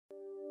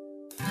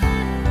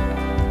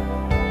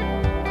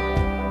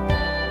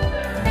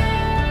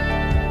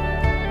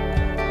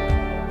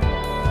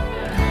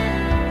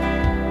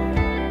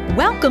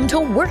Welcome to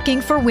Working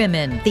for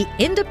Women, the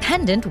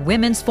Independent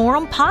Women's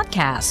Forum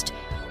podcast,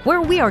 where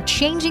we are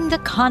changing the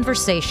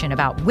conversation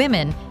about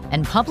women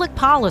and public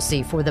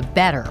policy for the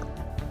better.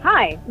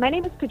 Hi, my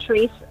name is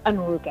Patrice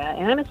Onwuka,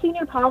 and I'm a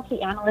senior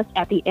policy analyst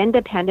at the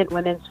Independent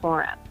Women's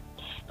Forum.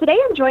 Today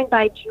I'm joined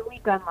by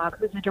Julie Gunlock,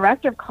 who's the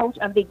director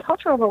of the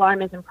Cultural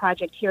Alarmism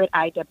Project here at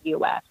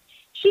IWF.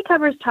 She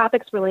covers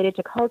topics related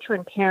to culture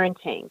and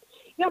parenting.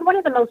 One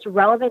of the most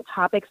relevant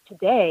topics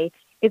today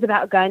is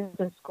about guns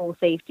and school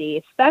safety,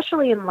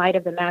 especially in light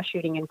of the mass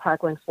shooting in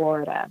Parkland,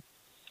 Florida.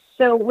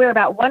 So we're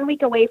about 1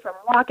 week away from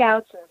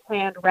walkouts and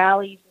planned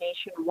rallies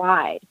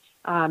nationwide.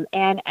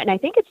 And I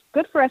think it's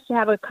good for us to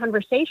have a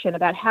conversation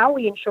about how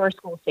we ensure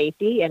school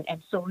safety and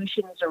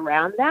solutions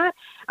around that.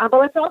 But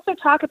let's also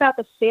talk about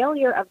the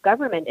failure of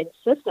government and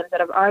systems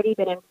that have already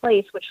been in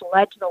place, which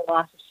led to the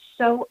loss of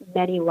so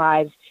many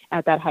lives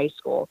at that high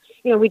school.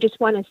 We just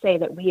want to say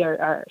that we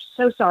are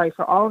so sorry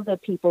for all of the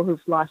people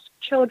who've lost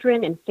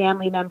children and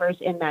family members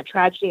in that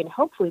tragedy, and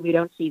hopefully we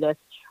don't see this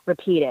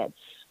repeated.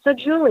 So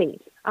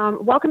Julie,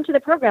 welcome to the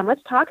program.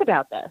 Let's talk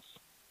about this.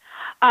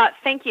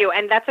 Thank you,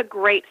 and that's a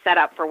great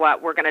setup for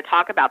what we're going to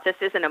talk about. This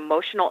is an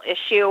emotional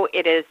issue.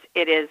 It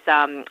is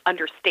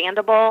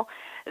understandable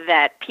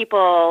that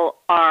people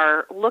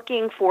are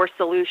looking for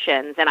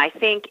solutions, and I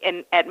think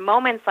at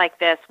moments like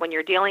this, when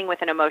you're dealing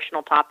with an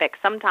emotional topic,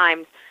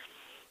 sometimes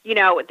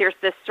there's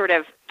this sort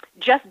of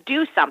just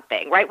do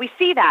something, right? We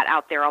see that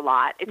out there a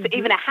lot. It's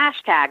even a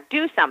hashtag,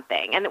 do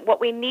something. And what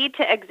we need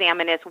to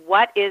examine is,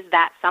 what is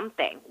that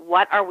something?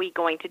 What are we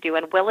going to do,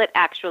 and will it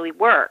actually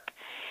work?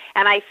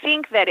 And I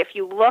think that if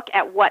you look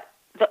at what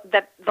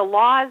the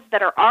laws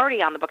that are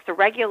already on the books, the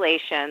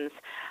regulations,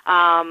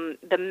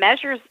 the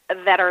measures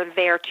that are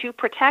there to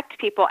protect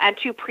people and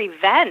to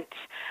prevent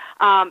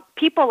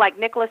people like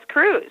Nikolas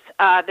Cruz,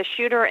 the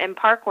shooter in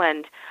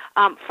Parkland,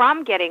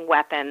 from getting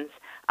weapons,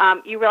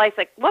 you realize,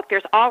 look,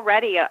 there's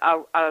already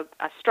a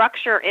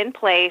structure in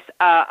place,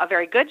 a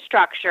very good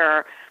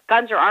structure.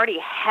 Guns are already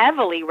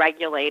heavily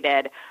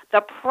regulated.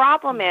 The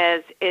problem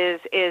is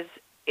that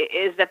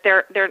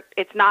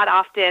it's not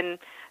often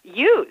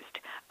used.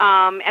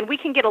 And we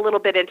can get a little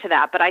bit into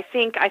that, but I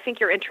think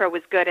your intro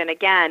was good. And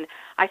again,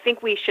 I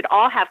think we should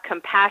all have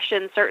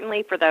compassion,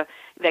 certainly for the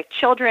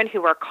children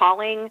who are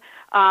calling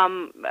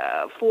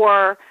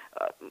for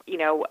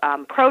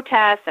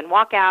protests and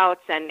walkouts,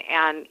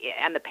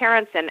 and the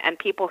parents and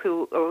people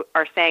who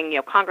are saying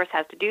Congress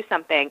has to do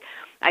something.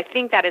 I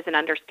think that is an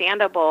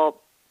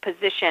understandable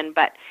position,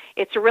 but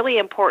it's really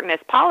important as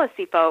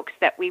policy folks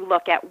that we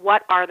look at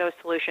what are those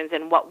solutions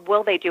and what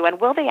will they do, and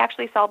will they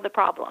actually solve the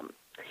problem?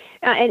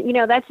 And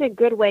that's a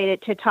good way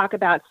to talk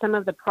about some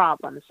of the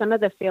problems, some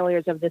of the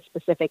failures of this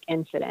specific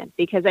incident.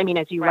 Because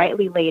as you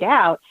rightly laid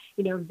out,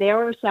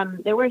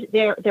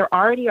 there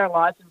already are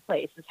laws in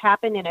place. This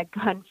happened in a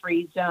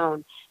gun-free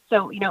zone.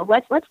 So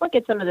let's look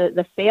at some of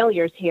the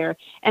failures here.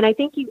 And I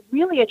think you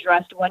really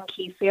addressed one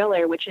key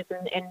failure, which is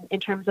in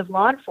terms of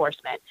law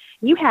enforcement.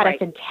 You had a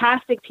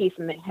fantastic piece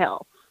in The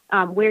Hill.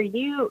 Where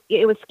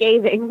it was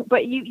scathing,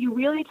 but you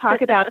really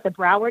talk about the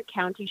Broward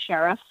County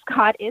Sheriff,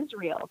 Scott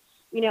Israel.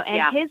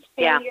 His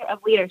failure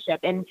of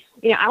leadership. And,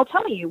 I'll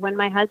tell you, when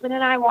my husband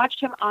and I watched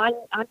him on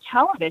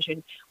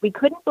television, we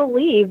couldn't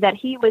believe that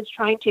he was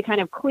trying to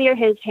kind of clear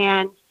his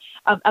hands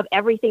of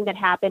everything that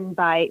happened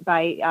by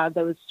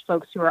those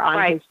folks who are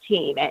on his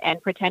team,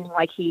 and pretending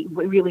like he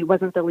really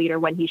wasn't the leader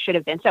when he should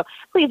have been. So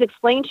please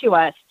explain to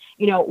us,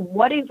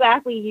 what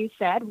exactly you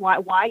said,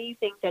 why you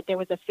think that there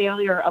was a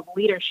failure of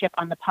leadership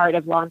on the part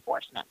of law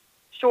enforcement.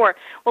 Sure.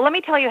 Well, let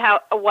me tell you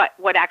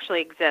what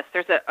actually exists.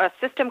 There's a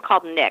system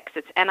called NICS.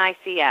 It's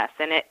NICS,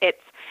 and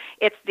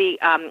it's the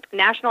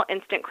National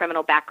Instant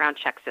Criminal Background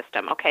Check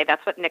System. Okay,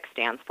 that's what NICS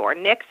stands for.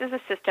 NICS is a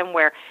system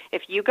where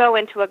if you go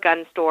into a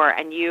gun store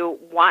and you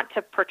want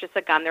to purchase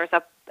a gun, there's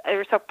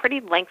a pretty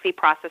lengthy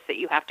process that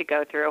you have to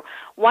go through,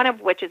 one of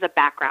which is a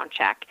background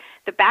check.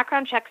 The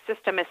background check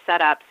system is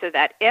set up so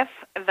that if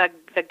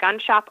the gun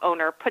shop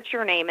owner puts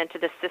your name into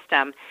the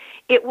system,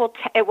 it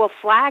will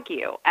flag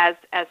you as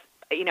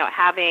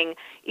having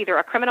either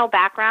a criminal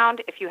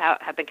background, if you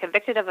have been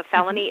convicted of a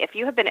felony, if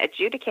you have been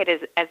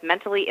adjudicated as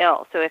mentally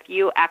ill. So if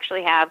you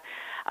actually have,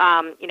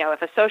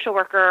 if a social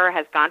worker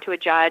has gone to a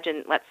judge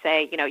and let's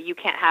say, you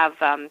can't have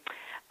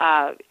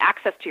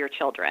access to your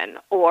children,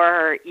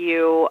 or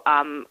you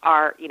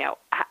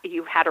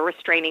you've had a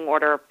restraining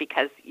order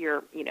because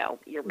you're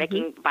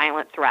making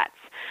violent threats.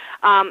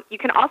 You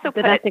can also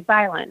put domestic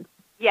violence.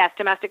 Yes,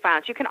 domestic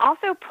violence. You can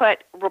also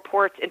put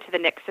reports into the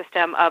NICS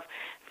system of,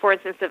 for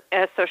instance,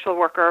 a social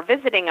worker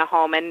visiting a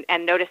home and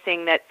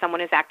noticing that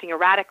someone is acting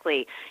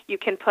erratically. You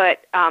can put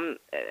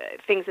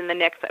things in the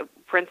NICS.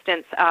 For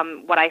instance,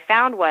 what I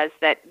found was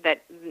that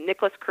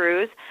Nikolas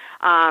Cruz,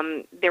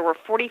 there were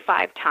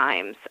 45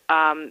 times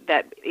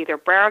that either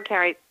Broward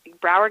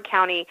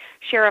County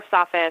Sheriff's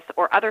Office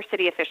or other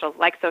city officials,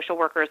 like social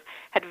workers,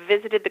 had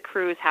visited the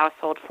Cruz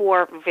household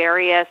for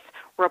various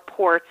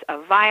reports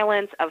of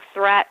violence, of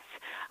threats,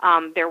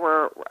 There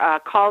were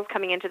calls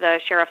coming into the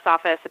sheriff's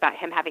office about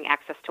him having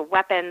access to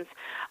weapons.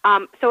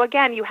 So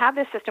again, you have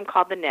this system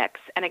called the NICS,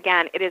 and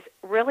again, it is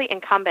really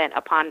incumbent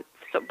upon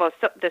both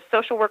the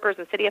social workers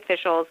and city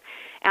officials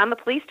and the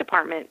police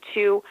department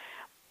to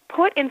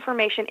put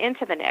information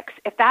into the NICS.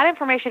 If that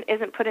information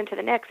isn't put into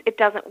the NICS, it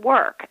doesn't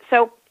work.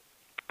 So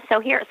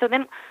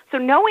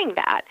knowing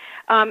that,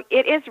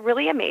 it is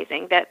really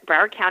amazing that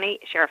Broward County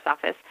Sheriff's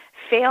Office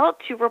failed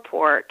to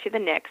report to the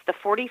NICS, the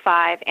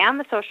 45 and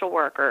the social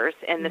workers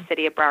in the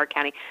city of Broward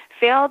County,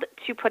 failed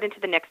to put into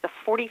the NICS the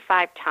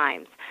 45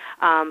 times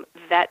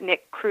that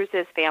Nick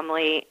Cruz's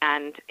family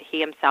and he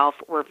himself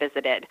were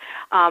visited.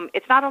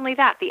 It's not only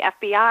that, the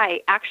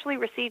FBI actually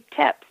received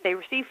tips. They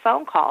received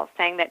phone calls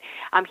saying that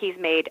he's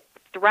made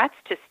threats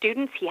to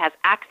students. He has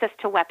access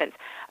to weapons.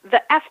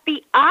 The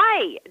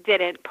FBI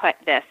didn't put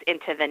this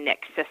into the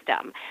NICS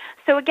system.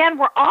 So again,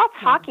 we're all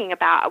talking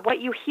about what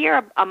you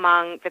hear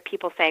among the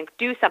people saying,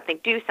 do something,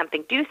 do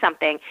something, do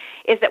something,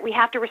 is that we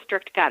have to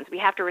restrict guns. We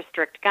have to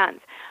restrict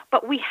guns.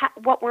 But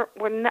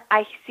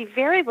I see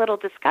very little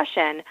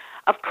discussion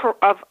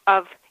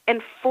of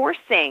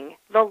enforcing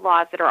the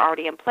laws that are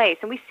already in place.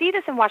 And we see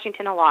this in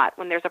Washington a lot.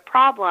 When there's a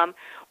problem,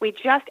 we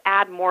just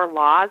add more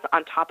laws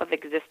on top of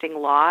existing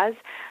laws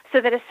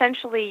so that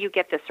essentially you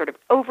get this sort of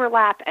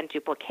overlap and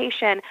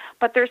duplication,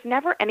 but there's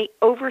never any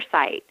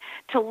oversight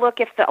to look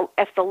if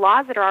the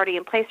laws that are already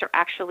in place are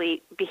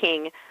actually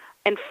being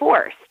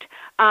enforced.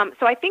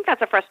 So I think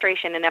that's a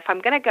frustration. And if I'm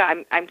going to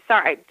go, I'm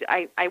sorry,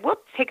 I will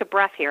take a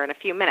breath here in a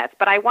few minutes,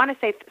 but I want to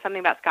say something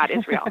about Scott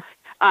Israel,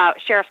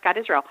 Sheriff Scott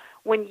Israel.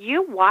 When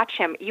you watch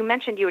him, you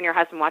mentioned you and your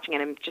husband watching it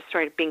and just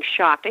sort of being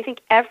shocked. I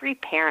think every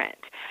parent,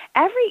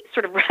 every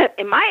sort of,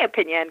 in my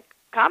opinion,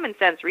 common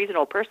sense,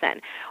 reasonable person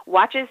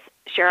watches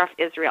Sheriff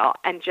Israel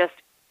and just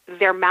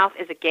their mouth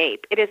is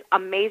agape. It is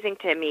amazing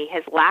to me,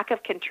 his lack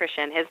of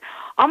contrition, his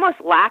almost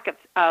lack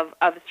of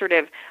sort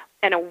of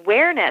an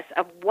awareness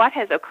of what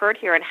has occurred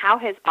here and how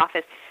his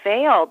office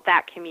failed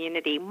that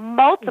community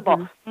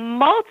multiple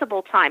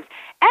times.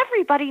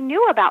 Everybody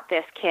knew about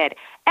this kid.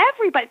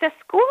 Everybody, the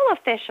school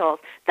officials,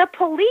 the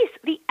police,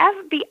 the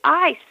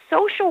FBI,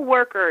 social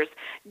workers,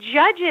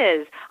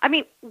 judges. I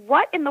mean,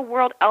 what in the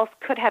world else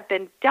could have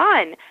been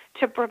done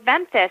to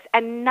prevent this?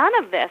 And none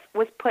of this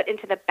was put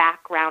into the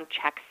background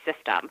check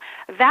system.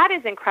 That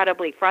is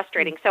incredibly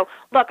frustrating. So,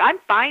 look, I'm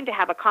fine to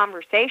have a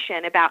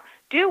conversation about,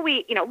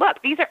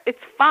 it's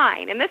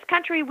fine. In this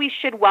country, we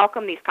should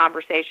welcome these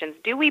conversations.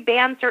 Do we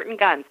ban certain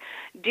guns?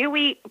 Do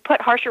we put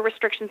harsher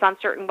restrictions on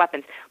certain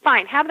weapons?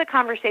 Fine, have the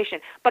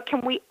conversation. But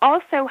can we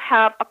also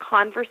have a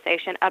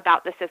conversation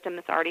about the system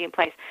that's already in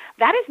place?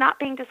 That is not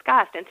being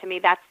discussed. And to me,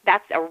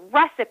 that's a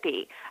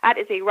recipe. That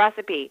is a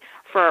recipe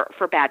for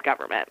bad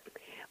government.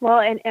 Well,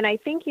 and I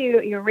think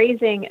you're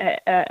raising,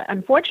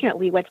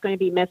 unfortunately, what's going to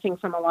be missing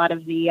from a lot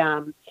of the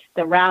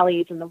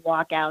rallies and the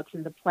walkouts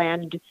and the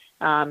planned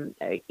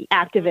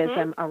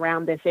activism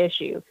around this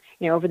issue.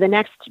 Over the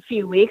next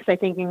few weeks, I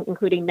think,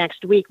 including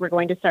next week, we're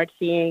going to start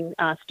seeing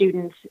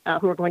students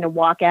who are going to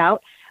walk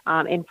out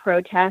in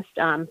protest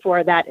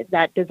for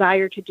that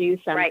desire to do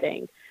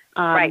something.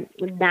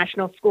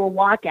 National school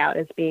walkout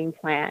is being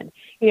planned.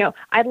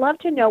 I'd love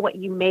to know what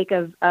you make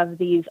of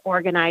these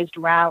organized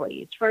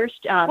rallies.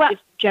 First,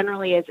 just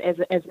generally as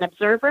an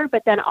observer,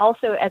 but then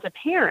also as a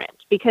parent,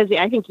 because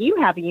I think you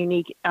have a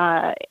unique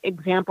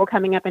example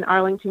coming up in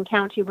Arlington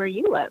County where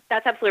you live.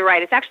 That's absolutely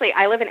right. It's actually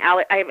I live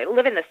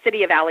in the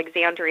city of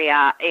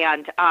Alexandria,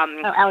 and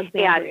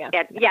Alexandria.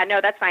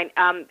 That's fine.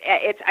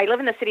 I live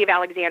in the city of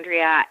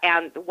Alexandria,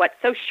 and what's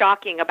so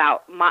shocking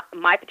about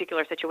my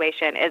particular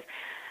situation is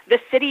the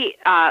city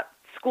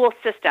school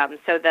system,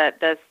 so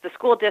the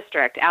school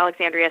district,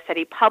 Alexandria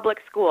City Public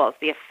Schools,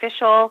 the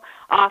official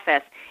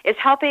office, is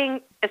helping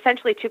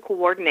essentially to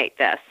coordinate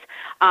this.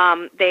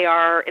 They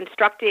are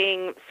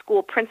instructing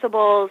school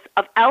principals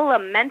of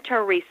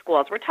elementary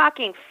schools. We're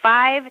talking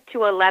 5 to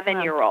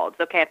 11-year-olds,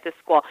 at this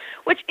school,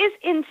 which is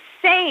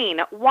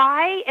insane.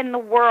 Why in the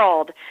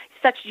world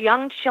such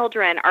young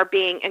children are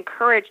being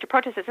encouraged to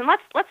protest this? And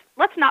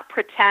let's not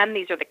pretend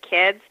these are the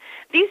kids.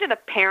 These are the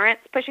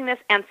parents pushing this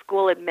and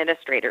school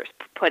administrators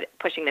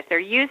pushing this. They're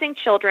using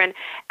children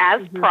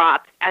as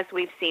props, as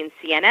we've seen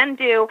CNN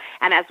do,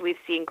 and as we've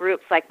seen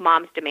groups like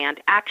Moms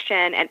Demand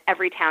Action and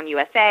Everytown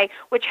USA,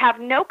 which have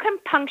no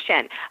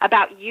compunction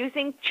about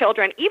using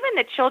children, even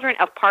the children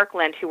of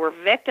Parkland who were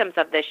victims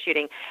of this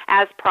shooting,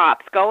 as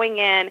props, going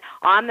in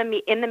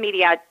the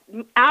media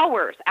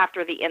hours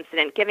after the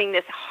incident, giving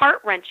this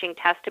heart-wrenching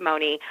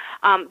testimony.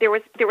 There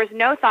was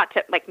no thought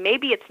to,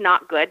 maybe it's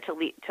not good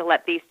to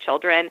let these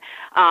children,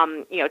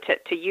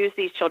 to use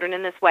these children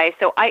in this way.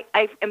 So I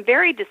am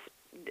very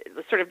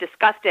sort of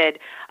disgusted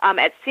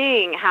at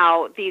seeing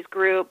how these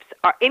groups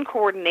are in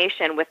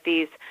coordination with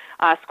these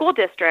school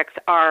districts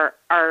are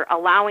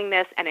allowing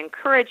this and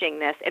encouraging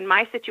this. In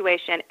my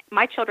situation,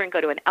 my children go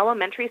to an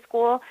elementary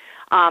school.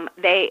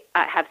 They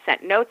have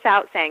sent notes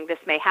out saying this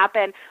may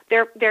happen.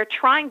 They're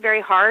trying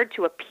very hard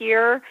to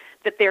appear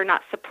that they're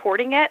not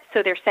supporting it.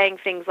 So they're saying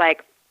things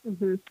like,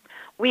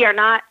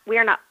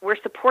 We're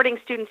supporting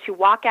students who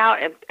walk out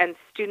and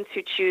students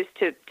who choose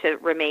to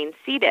remain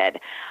seated.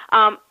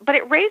 But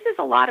it raises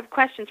a lot of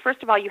questions.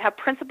 First of all, you have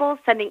principals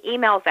sending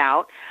emails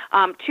out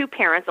to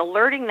parents,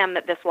 alerting them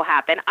that this will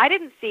happen. I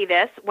didn't see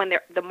this when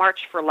the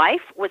March for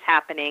Life was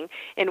happening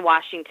in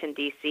Washington,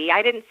 D.C.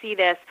 I didn't see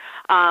this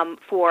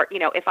for,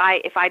 if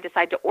I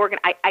decide to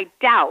organize. I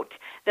doubt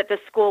that the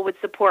school would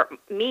support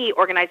me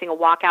organizing a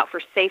walkout for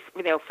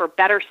for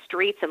better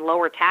streets and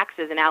lower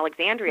taxes in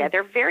Alexandria.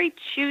 They're very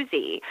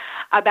choosy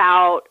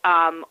about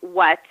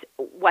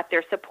what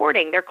they're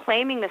supporting. They're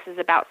claiming this is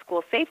about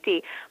school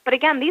safety, but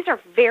again, these are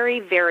very,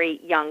 very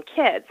young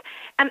kids.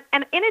 And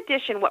in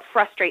addition, what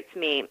frustrates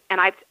me, and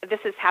this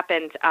has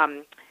happened,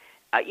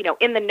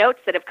 in the notes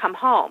that have come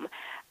home,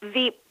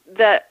 the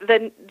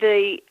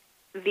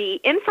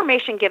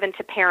information given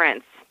to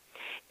parents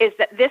is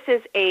that this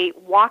is a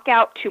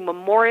walkout to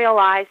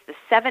memorialize the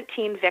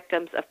 17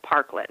 victims of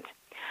Parkland.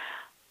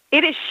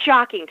 It is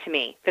shocking to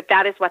me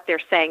that is what they're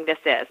saying this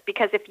is,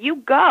 because if you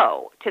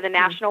go to the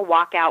National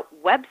Walkout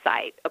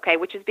website, okay,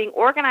 which is being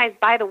organized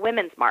by the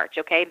Women's March,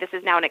 okay, this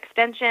is now an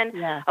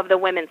extension of the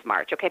Women's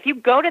March, okay, if you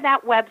go to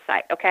that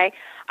website, okay,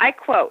 I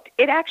quote,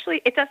 it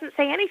doesn't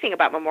say anything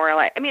about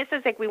memorialize. I mean, it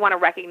says like we want to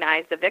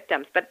recognize the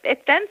victims, but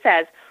it then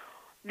says,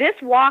 this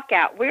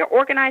walkout, we're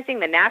organizing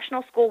the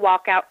National School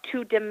Walkout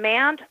to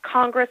demand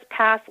Congress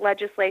pass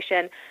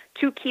legislation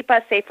to keep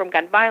us safe from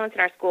gun violence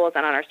in our schools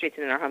and on our streets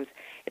and in our homes.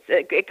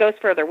 It goes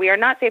further. We are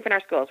not safe in our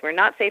schools. We're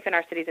not safe in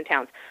our cities and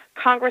towns.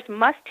 Congress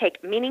must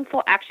take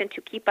meaningful action to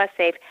keep us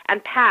safe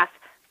and pass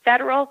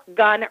federal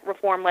gun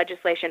reform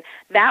legislation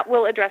that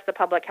will address the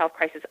public health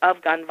crisis of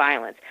gun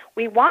violence.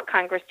 We want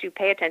Congress to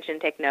pay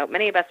attention, take note.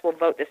 Many of us will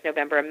vote this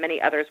November, and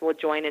many others will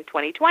join in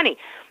 2020.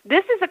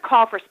 This is a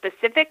call for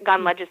specific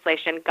gun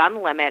legislation,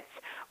 gun limits,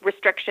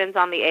 restrictions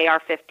on the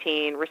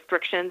AR-15,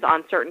 restrictions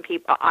on certain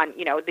people, on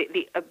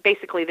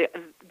basically the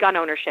gun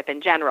ownership in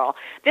general.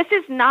 This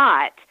is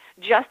not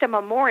just a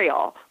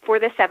memorial for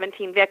the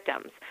 17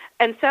 victims.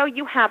 And so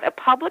you have a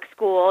public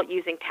school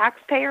using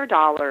taxpayer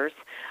dollars,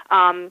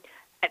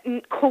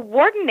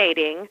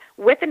 coordinating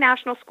with the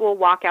National School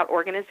Walkout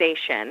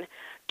Organization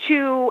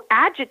to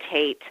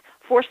agitate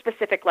for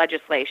specific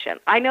legislation.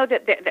 I know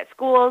that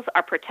schools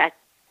are protected.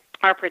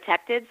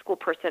 School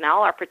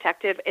personnel are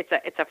protected. It's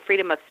a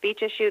freedom of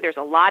speech issue. There's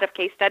a lot of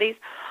case studies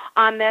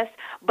on this,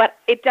 but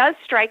it does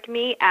strike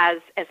me as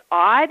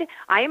odd.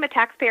 I am a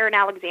taxpayer in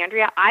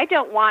Alexandria. I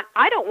don't want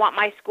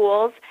my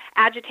schools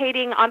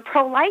agitating on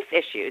pro-life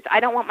issues. I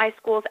don't want my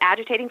schools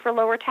agitating for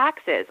lower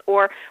taxes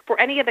or for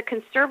any of the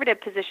conservative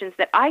positions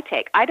that I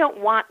take. I don't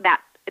want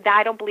that.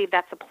 I don't believe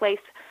that's a place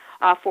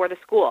for the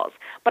schools.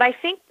 But I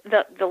think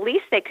the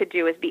least they could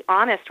do is be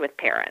honest with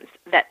parents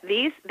that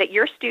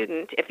your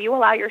student, if you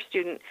allow your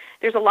student,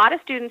 there's a lot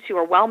of students who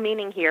are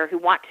well-meaning here who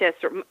want to,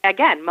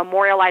 again,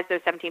 memorialize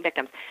those 17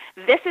 victims.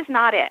 This is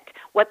not it.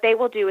 What they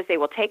will do is they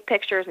will take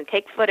pictures and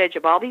take footage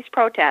of all these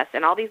protests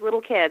and all these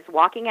little kids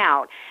walking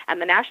out, and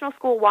the National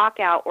School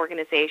Walkout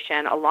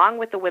Organization, along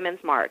with the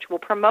Women's March, will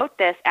promote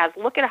this as,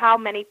 look at how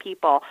many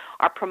people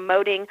are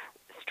promoting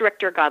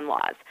stricter gun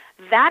laws.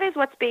 That is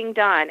what's being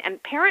done,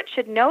 and parents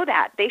should know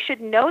that. They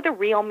should know the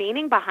real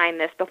meaning behind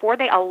this before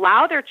they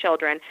allow their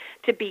children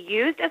to be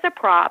used as a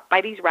prop by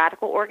these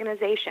radical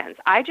organizations.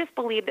 I just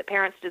believe that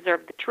parents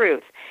deserve the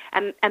truth,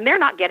 and they're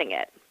not getting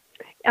it.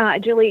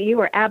 Julie, you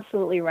are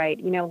absolutely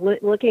right.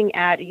 Looking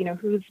at,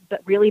 who's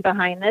really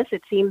behind this,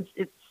 it seems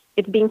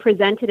it's being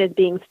presented as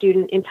being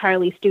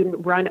entirely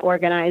student-run,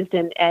 organized,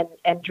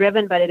 and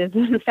driven, but it is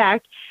in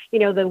fact,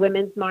 the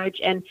Women's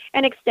March and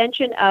an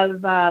extension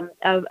of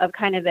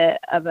kind of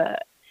a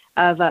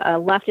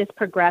leftist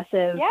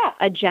progressive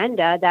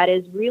agenda that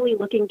is really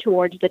looking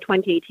towards the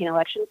 2018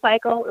 election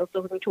cycle. It's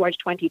looking towards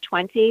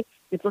 2020.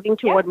 It's looking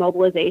toward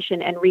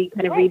mobilization and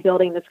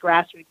rebuilding this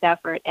grassroots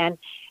effort. And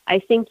I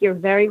think you're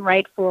very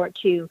right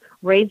to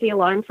raise the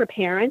alarm for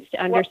parents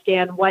to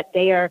understand what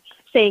they are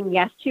saying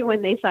yes to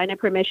when they sign a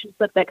permission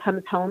slip that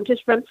comes home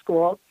from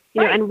school,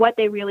 and what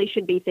they really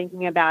should be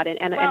thinking about it,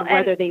 and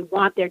whether they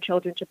want their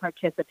children to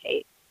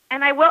participate.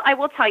 And I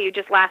will tell you,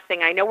 just last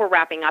thing, I know we're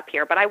wrapping up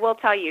here, but I will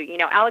tell you,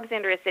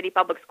 Alexandria City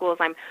Public Schools,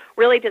 I'm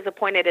really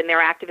disappointed in their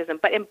activism.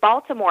 But in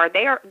Baltimore,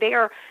 they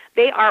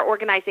are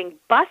organizing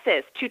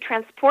buses to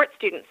transport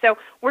students. So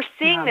we're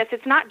seeing this.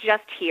 It's not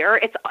just here.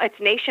 It's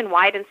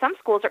nationwide, and some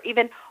schools are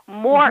even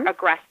more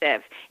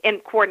aggressive in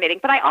coordinating.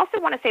 But I also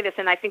want to say this,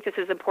 and I think this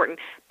is important.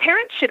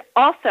 Parents should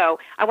also,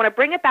 I want to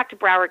bring it back to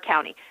Broward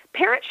County.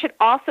 Parents should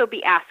also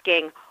be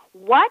asking,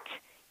 what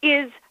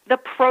is the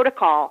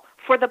protocol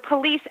for the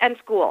police and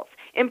schools?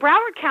 In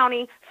Broward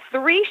County,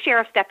 3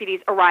 sheriff's deputies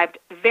arrived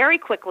very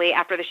quickly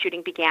after the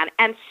shooting began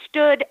and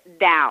stood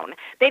down.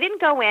 They didn't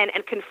go in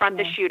and confront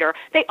the shooter.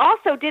 They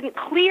also didn't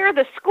clear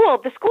the school.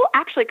 The school,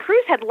 actually,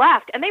 crews had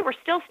left, and they were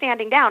still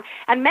standing down,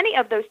 and many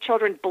of those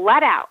children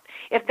bled out.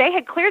 If they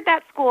had cleared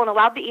that school and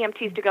allowed the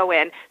EMTs to go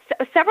in,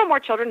 several more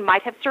children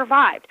might have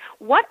survived.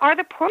 What are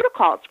the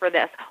protocols for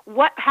this?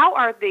 How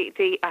are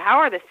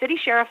the city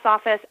sheriff's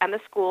office and the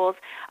schools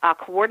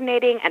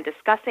coordinating and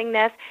discussing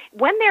this?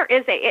 When there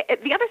is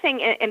the other thing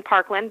in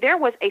Parkland, there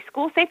was a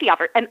school safety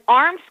officer, an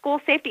armed school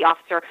safety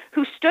officer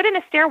who stood in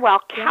a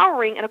stairwell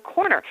cowering in a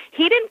corner.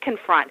 He didn't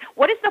confront.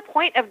 What is the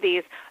point of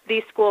these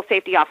school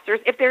safety officers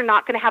if they're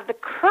not going to have the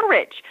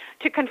courage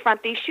to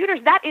confront these shooters?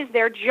 That is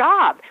their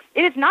job.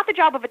 It is not the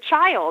job of a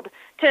child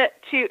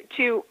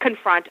to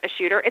confront a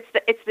shooter.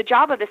 It's the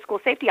job of the school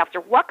safety officer.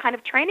 What kind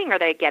of training are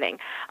they getting?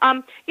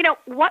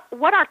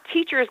 What are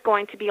teachers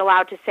going to be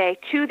allowed to say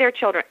to their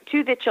children,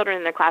 to the children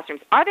in their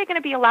classrooms? Are they going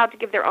to be allowed to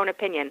give their own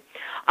opinion?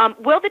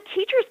 Will the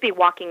teachers be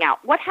walking out?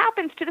 What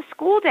happens to the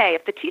school day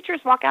if the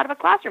teachers walk out of a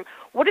classroom?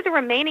 What do the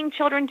remaining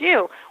children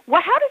do?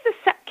 How does this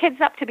set kids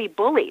up to be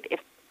bullied if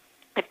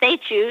they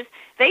choose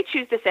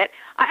to sit?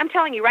 I'm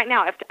telling you right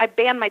now, if I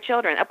ban my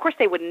children, of course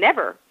they would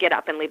never get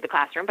up and leave the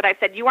classroom, but I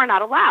said, you are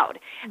not allowed.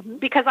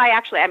 Because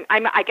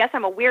I guess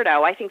I'm a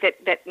weirdo. I think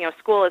that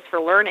school is for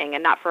learning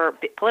and not for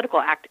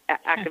political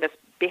activist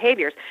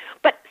behaviors.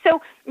 But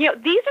so, these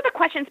are the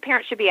questions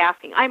parents should be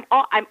asking. I'm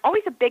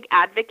always a big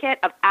advocate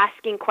of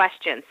asking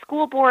questions.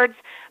 School boards,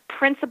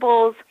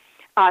 principals,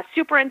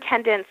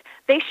 superintendents,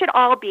 they should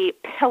all be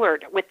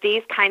pillared with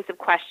these kinds of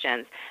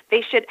questions.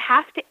 They should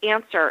have to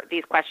answer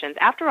these questions.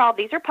 After all,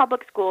 these are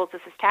public schools.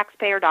 This is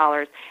taxpayer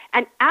dollars.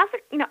 And as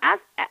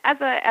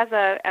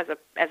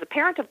a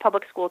parent of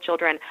public school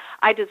children,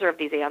 I deserve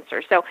these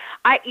answers. So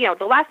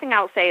the last thing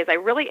I will say is I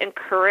really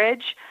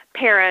encourage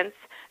parents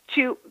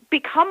to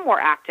become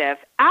more active.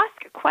 Ask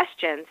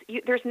questions.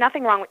 There's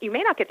nothing wrong with, you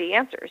may not get the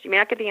answers. You may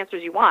not get the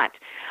answers you want.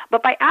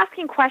 But by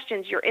asking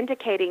questions, you're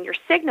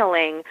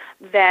signaling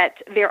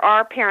that there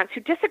are parents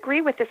who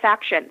disagree with this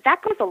action.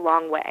 That goes a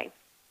long way.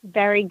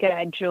 Very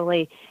good,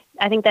 Julie.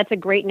 I think that's a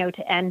great note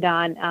to end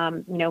on.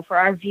 For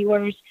our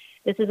viewers,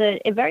 this is a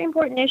very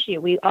important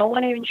issue. We all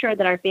want to ensure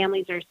that our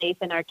families are safe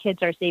and our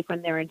kids are safe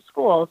when they're in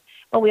schools,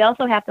 but we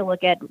also have to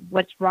look at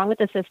what's wrong with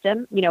the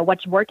system,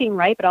 what's working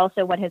right, but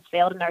also what has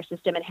failed in our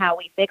system and how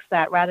we fix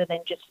that rather than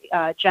just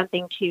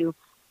jumping to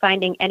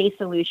finding any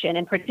solution,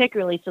 and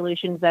particularly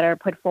solutions that are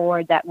put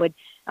forward that would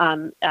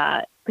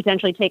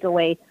potentially take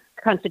away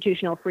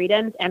constitutional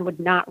freedoms and would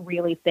not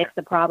really fix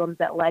the problems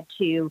that led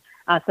to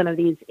some of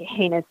these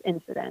heinous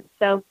incidents.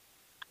 So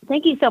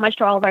thank you so much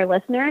to all of our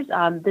listeners.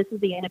 This is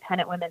the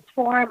Independent Women's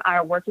Forum,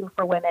 our Working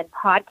for Women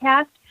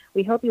podcast.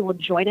 We hope you will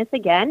join us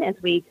again as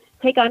we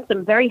take on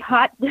some very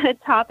hot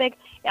topic,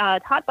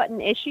 hot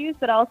button issues,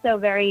 but also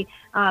very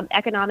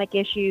economic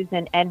issues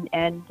and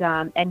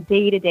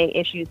day-to-day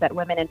issues that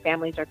women and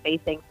families are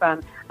facing from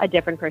a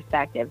different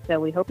perspective. So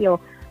we hope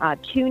you'll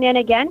tune in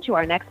again to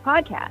our next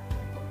podcast.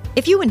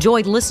 If you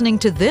enjoyed listening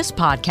to this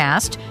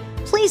podcast,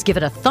 please give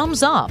it a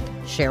thumbs up,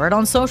 share it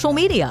on social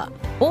media,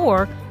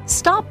 or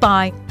stop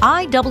by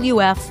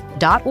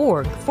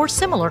IWF.org for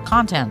similar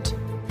content.